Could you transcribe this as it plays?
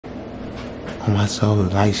On my soul,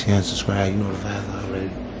 like, share, and subscribe. You know the vibes already.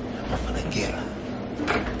 I'm finna get her.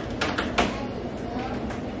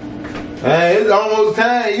 Hey, it's almost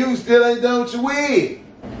time. You still ain't done with your wig.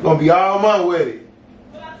 Gonna be all month with it.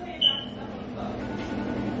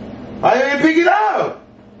 I didn't pick it up.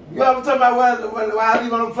 You ever talk about why I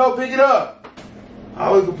leave on the floor, pick it up. I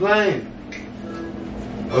always complain.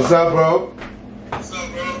 What's up, bro? What's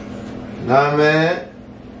up, bro? Nah, man.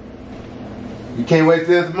 You can't wait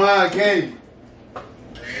till tomorrow, can you?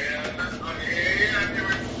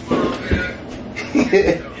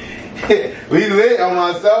 We lit on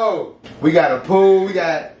my soul. We got a pool. We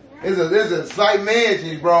got there's a slight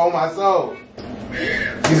mansion, bro, on my soul.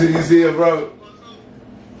 You see it, bro?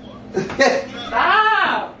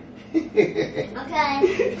 Stop.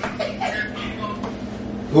 Okay.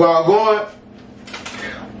 Who all going?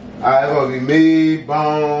 Alright, it's gonna be me,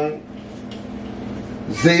 Bone,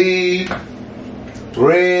 Z,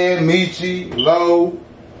 Red, Michi, Low,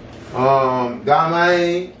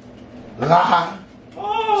 Damain, La,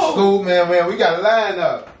 Scoop, man, we got a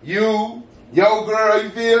lineup. You, yo girl, you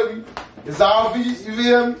feel me? It's all for you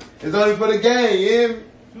feel me? It's only for the game, you hear me?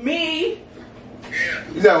 Me?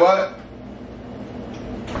 You said what?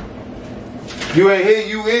 You ain't here,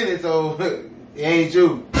 you in it, so it ain't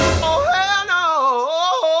you. Oh, hell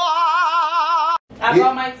no! I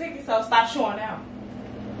bought my ticket, so stop showing out.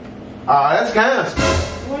 That's canceled.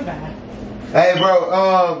 What about? Hey,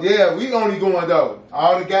 bro, yeah, we only going though.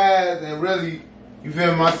 All the guys and really, you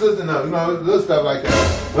feel me, my sister now, you know, little stuff like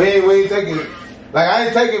that. We ain't taking, like I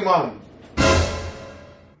ain't taking mama.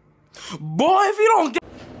 Boy, if you don't get...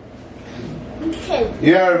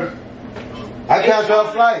 You heard me? I canceled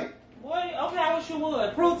her flight. Boy, okay, I wish you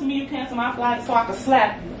would. Prove to me you cancel my flight so I can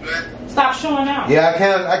slap you. Stop showing out. Yeah, I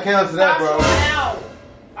canceled that, bro. Stop showing out.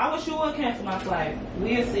 I wish you would cancel my flight.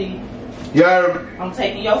 We'll see. You heard me? I'm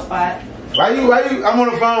taking your spot. Why you, I'm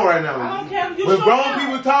on the phone right now. I don't care if you with show grown out.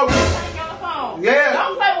 people talking. I'm on the phone. Yeah.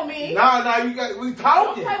 Don't play with me. Nah, we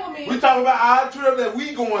talking. Don't play with me. We talking about our trip that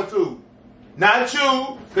we going to. Not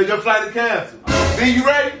you, because your flight is canceled. See, you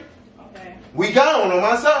ready? Okay. We gone on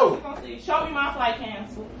my soul. Show me my flight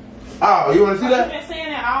canceled. Oh, you want to see that? You've been saying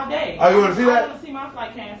that all day. Oh, you want to see that? I want to see my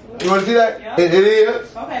flight canceled. You want to see that? Yep. It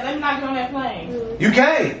is. Okay, let me not get on that plane. You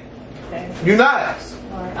can't. Okay. You not.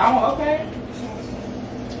 All right. I want, okay.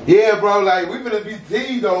 Yeah, bro, like, we finna be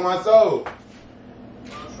teased on my soul.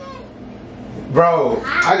 Bro,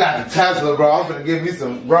 I got the Tesla, bro. I'm finna give me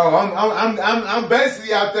some, bro. I'm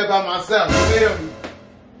basically out there by myself. You feel me?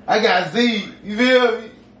 I got Z. You feel me?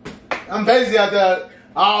 I'm basically out there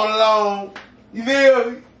all alone. You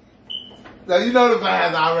feel me? So you know the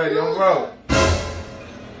vibes already, bro.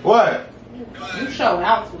 What? You show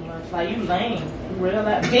out too much. Like, you lame. You real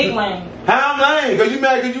big lame. How I'm lame? Cause you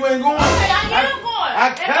mad cause you ain't going? Okay, I am going. I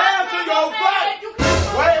canceled your flight.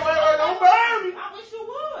 Wait, don't burn me. I wish you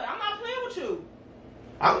would. I'm not playing with you.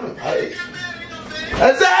 Hey.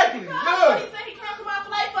 Exactly. Look. Look. He said he canceled my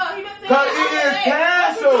flight for. He been saying Cause it is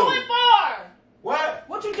canceled. What you doing for? What?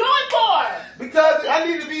 What you doing for? Because I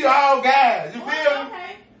need to be all guys. You feel me?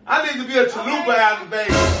 Okay. I need to be a chalupa out in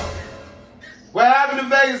Vegas. What happened in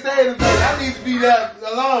Vegas, stay in Vegas. I need to be there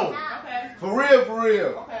alone. Okay. For real, for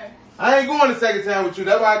real. Okay. I ain't going the second time with you.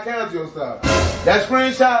 That's why I canceled your stuff. That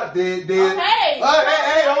screenshot did. Okay.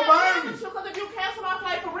 Hey, don't mind me. Because if you cancel my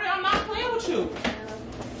flight for real, I'm not playing with you.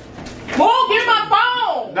 Move, give me my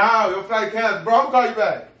phone. Nah, your flight canceled. Bro, I'm gonna call you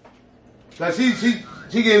back. Now she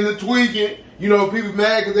getting the tweaking. You know, people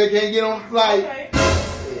mad because they can't get on the flight. Okay.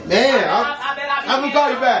 Man, I'm gonna call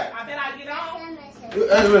you back. I bet I get on.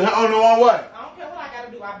 On what? I don't care what I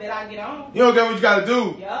gotta do. I bet I get on. You don't get what you gotta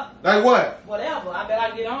do. Yep. Like what? Whatever. I bet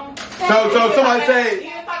I get on. So somebody say, Even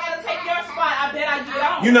if I gotta take your spot, I bet I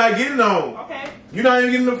get on. you're not getting on. Okay. You're not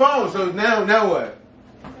even getting the phone. So now what?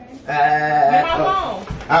 Okay. Give my phone.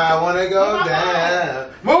 I wanna go Give my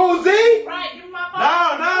down. Move, Z. Right. Give me my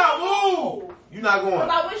phone. No, move. You're not going. Cause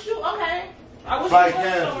I wish you. Okay. I wish Flight you would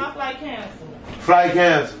canceled. show my flight canceled. Flight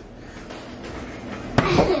canceled.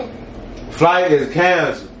 Flight is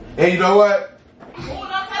canceled. And you know what? Oh,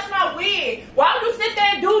 don't touch my wig. Why would you sit there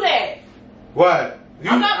and do that? What?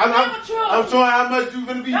 I'm not playing with you. I'm showing how much you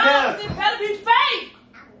gonna be No, canceled. this better be fake.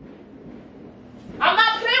 I'm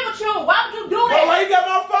not playing with you. Why would you do that? Well, why you got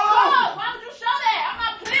my No, phone? why would you show that? I'm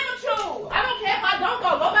not playing with you. I don't care if I don't go.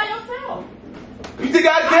 Go by yourself. You think I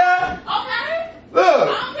care? Okay. Look,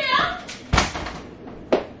 I don't care.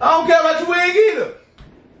 I don't care about your wig either.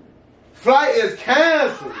 Flight is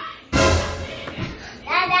canceled.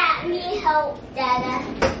 Dada, me hope.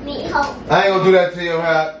 Dada, me hope. I ain't gonna do that to you,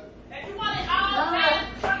 hat. If you want it all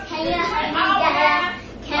bad, Can you help me, Dada?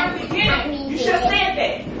 from the beginning, you should have said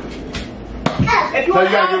that. If you So want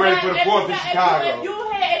you gotta get all ready gas, for the if 4th in you- Chicago. If you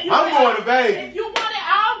had, I'm going to Vegas. If you wanted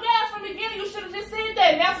all gas from the beginning, you should have just said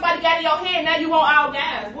that. Now somebody got in your head. Now you want all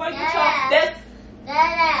gas. Boy, that's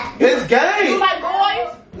It's game. you like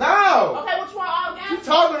boys. No. Okay, what you want all gas? What you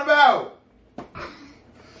talking about?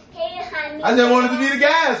 I just wanted to be the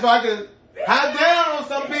guy so I could hop down on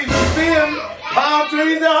some people. You feel me? Palm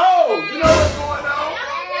trees and hoes. You know what's going on?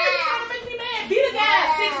 Be the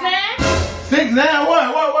guy. 6'9". 6'9",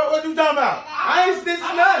 what you talking about? I ain't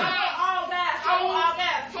stitching nothing. All gas. I want all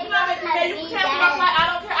gas. You not making me. You can cancel my flight. I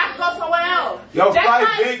don't care. I can go somewhere else. Your That's flight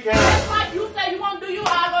like- big cash. That's like you say you want to do you. I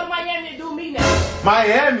go to Miami and do me now.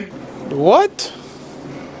 Miami. What?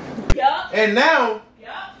 Yup. And now,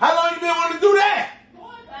 Yup. how long you been wanting to do that?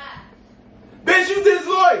 Bitch, you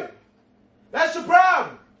disloyal. That's your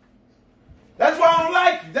problem. That's why I don't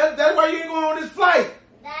like you. That's why you ain't going on this flight.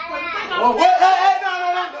 Oh, what? Hey, no.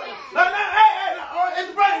 Oh,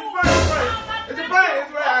 it's a prank. It's a prank.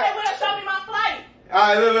 Okay, well, show me my flight. All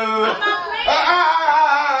right, look. I'm not playing.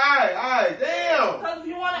 All right, damn. Because if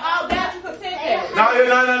you want it all gas, you can take it. No,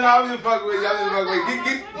 I'm just fucking with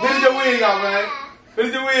you. Finish your wig out, man.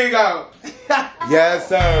 Finish your wig out. Yes,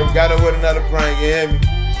 sir. Got her with another prank, you hear me?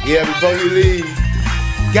 Yeah, before you leave,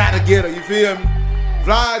 gotta get her, you feel me?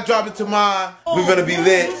 Vlog drop it tomorrow. We gonna be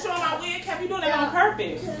lit. You showing my wig cap, you doing that on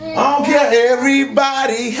purpose. I don't care.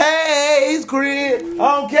 Everybody hates Chris. I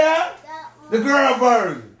don't care. The girl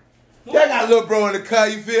version. Y'all got a little bro in the car,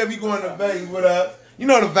 you feel me? Going to Vegas with us. You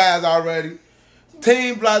know the vibes already.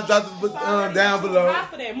 Team Block drop it down below. Not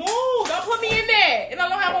for that. Move. Don't put me in there. It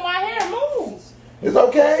don't have on my hair. Move. It's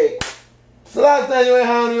okay. It's the last time you ain't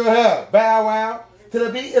hounding your hair. Bow wow. To the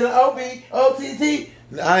beat and the OB, OTT.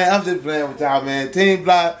 I'm just playing with y'all, man. Team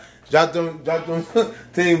Block, drop them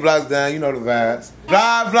team blocks down. You know the vibes.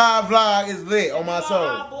 Vlog is lit on my soul.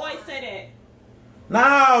 All boys say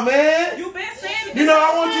Nah, man. that. You been saying it. You know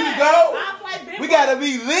I want you to go. Like We gotta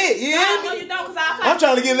be lit, you hear No, me? you don't, because I I'm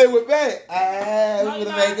trying to get lit with Beck. No, We're you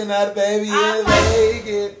gonna not. make another baby I in like-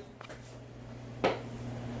 Vegas.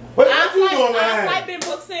 What you doing, man? I've been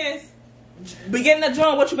booked since beginning of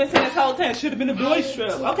June. What you been saying this whole time? Should have been a boys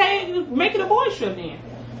trip. Okay, make it a boys trip then.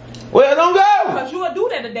 Well, don't go. Because you would do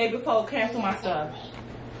that the day before, cancel my stuff.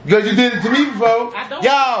 Because you did it to me before. I don't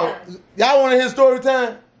Y'all want to hear story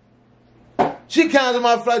time? She canceled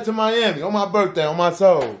my flight to Miami on my birthday, on my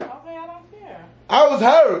soul. Okay, I don't care. I was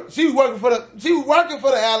hurt. She was working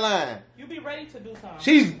for the airline. You be ready to do something.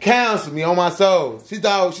 She canceled me on my soul. She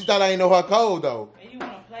thought I ain't know her code though. And you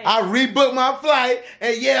want to play. I rebooked my flight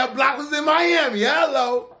and Block was in Miami.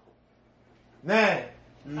 Hello. Man.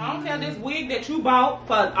 I don't care this wig that you bought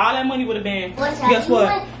for all that money would have been. What's Guess what?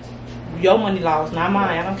 happening? Your money lost, not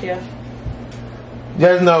mine. I don't care.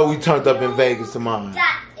 Just know we turned up in Vegas tomorrow.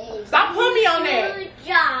 Stop putting me on that. Good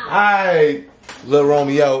job. Alright, Lil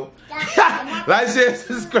Romeo. Like, share,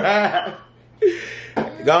 subscribe.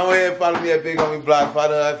 Go ahead and follow me at Big Homie Block.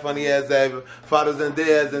 Follow her at Funny Ass Ava. Follow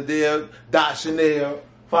Zendaya, Dot Chanel.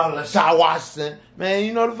 Follow LaShawn Washington. Man,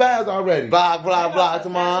 you know the vibes already. Block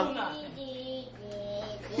tomorrow.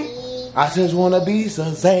 I just wanna be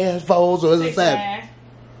some sad foes or is it 7?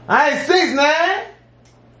 I ain't 6'9".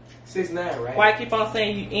 6'9", right? Why keep on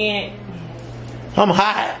saying you in? I'm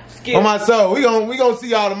hot. Skip. On my soul. We gon' see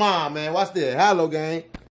y'all tomorrow, man. Watch this. Hello, gang.